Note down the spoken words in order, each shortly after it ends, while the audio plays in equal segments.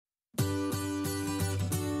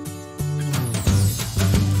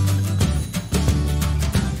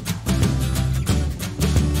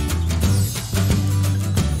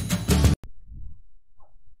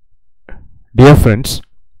Dear friends,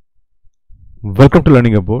 welcome to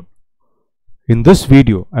Learning About. In this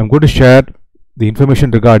video, I am going to share the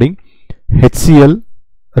information regarding HCL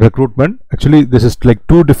recruitment. Actually, this is like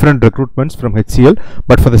two different recruitments from HCL,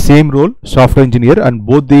 but for the same role, software engineer, and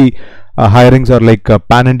both the hirings are like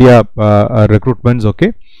pan-India recruitments.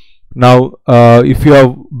 Okay. Now, if you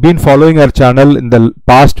have been following our channel in the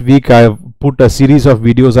past week, I have put a series of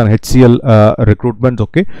videos on HCL recruitment.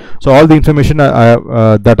 Okay, so all the information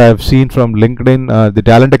that I have seen from LinkedIn, the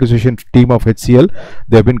talent acquisition team of HCL,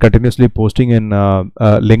 they have been continuously posting in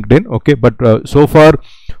LinkedIn. Okay, but so far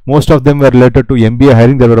most of them were related to MBA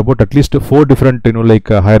hiring. There were about at least 4 different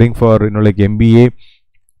hiring for like MBA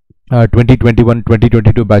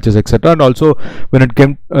 2021-2022 batches, etc. And also when it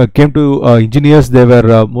came to engineers, they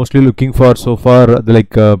were mostly looking for so far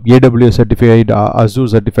AWS certified, Azure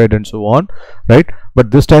certified, and so on, right? But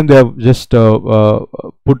this time they have just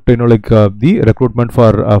put the recruitment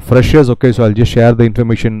for freshers. Okay, so I'll just share the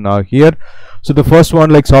information here. So the first one,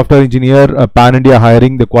 like software engineer, pan India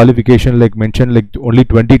hiring, the qualification like mentioned, like only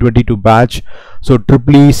 2022 batch. So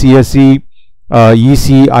EEE, CSE,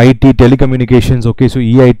 EC, IT, Telecommunications. Okay, so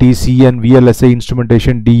EIT, CN, VLSA,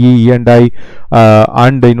 Instrumentation, DE, E&I,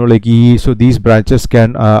 and EE. So these branches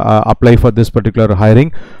can apply for this particular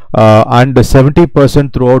hiring, and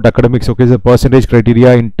 70% throughout academics. Okay, the percentage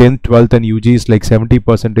criteria in 10th, 12th, and UG is like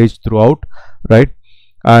 70% throughout, right?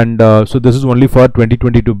 And so this is only for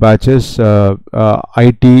 2022 batches,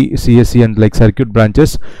 IT, CSE, and like circuit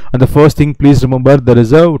branches. And the first thing, please remember, there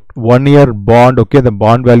is a 1-year bond. Okay, the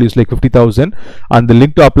bond value is like 50,000, and the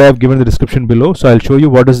link to apply I have given in the description below. So I'll show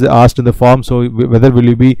you what is asked in the form. So whether will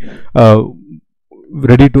you be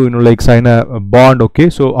ready to sign a bond.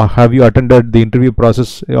 Okay, so have you attended the interview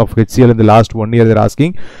process of HCL in the last 1 year, they're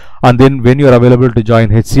asking. And then when you are available to join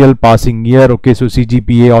HCL, passing year. Okay, so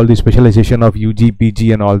CGPA, all the specialization of UG,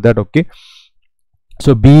 PG, and all that. Okay,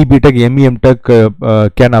 so BE, BTech, ME,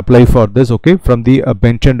 MTech can apply for this. Okay, from the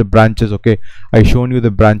mentioned branches. Okay, I shown you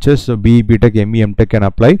the branches. So BE, BTech, ME, MTech can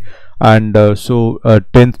apply. And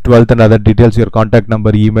 10th, 12th, and other details, your contact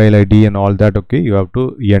number, email ID, and all that. Okay, you have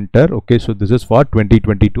to enter. Okay, so this is for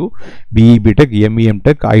 2022 BE, BTech, ME,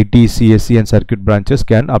 MTech, IT, CSE, and circuit branches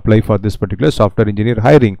can apply for this particular software engineer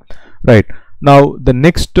hiring, right? Now the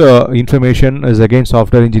next information is again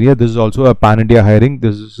software engineer. This is also a pan India hiring.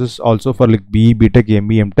 This is also for like BE, BTech,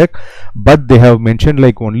 ME, MTech, but they have mentioned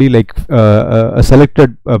like only like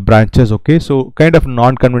selected branches. Okay, so kind of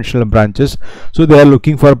non-conventional branches. So they are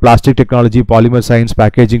looking for plastic technology, polymer science,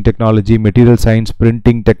 packaging technology, material science,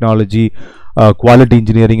 printing technology, quality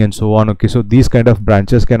engineering, and so on. Okay, so these kind of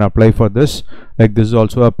branches can apply for this. Like this is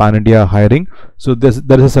also a pan India hiring. So there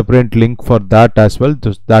is a separate link for that as well.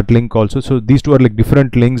 That link also. So these two are like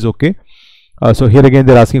different links. Okay, so here again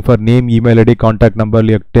they're asking for name, email ID, contact number,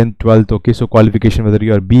 like 10th, 12th. Okay, so qualification, whether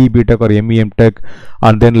you are BE, BTech, or ME, MTech,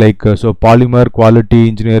 and then like so polymer, quality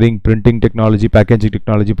engineering, printing technology, packaging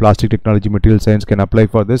technology, plastic technology, material science can apply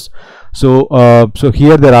for this. So so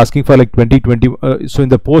here they're asking for like 2020. So in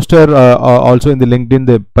the poster, also in the LinkedIn,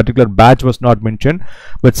 the particular batch was not mentioned,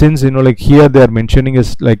 but since like here they are mentioning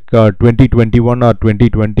is like 2021 or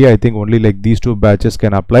 2020, I think only like these two batches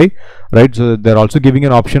can apply, right? So they're also giving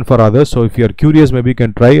an option for others. So if you are curious, maybe you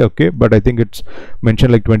can try. Okay, but I think it's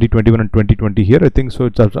mentioned like 2021 and 2020 here. I think so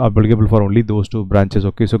it's applicable for only those two branches.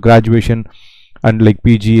 Okay, so graduation and like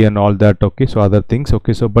PG and all that. Okay, so other things.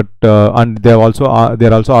 Okay, so but and they're also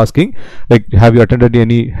asking like, have you attended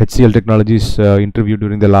any HCL Technologies interview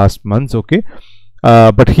during the last months? Okay,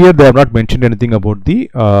 but here they have not mentioned anything about the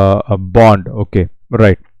bond. Okay,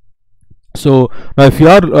 right. So now if you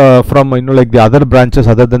are from like the other branches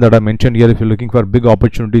other than that I mentioned here, if you're looking for big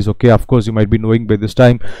opportunities, okay, of course you might be knowing by this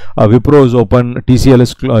time Wipro is open,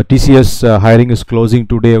 TCS hiring is closing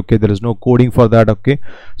today. Okay, there is no coding for that. Okay,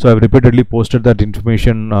 so I've repeatedly posted that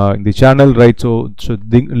information in the channel, right? So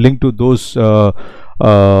the link to those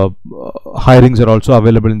hirings are also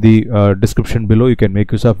available in the description below. You can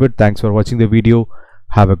make use of it. Thanks for watching the video.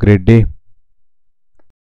 Have a great day.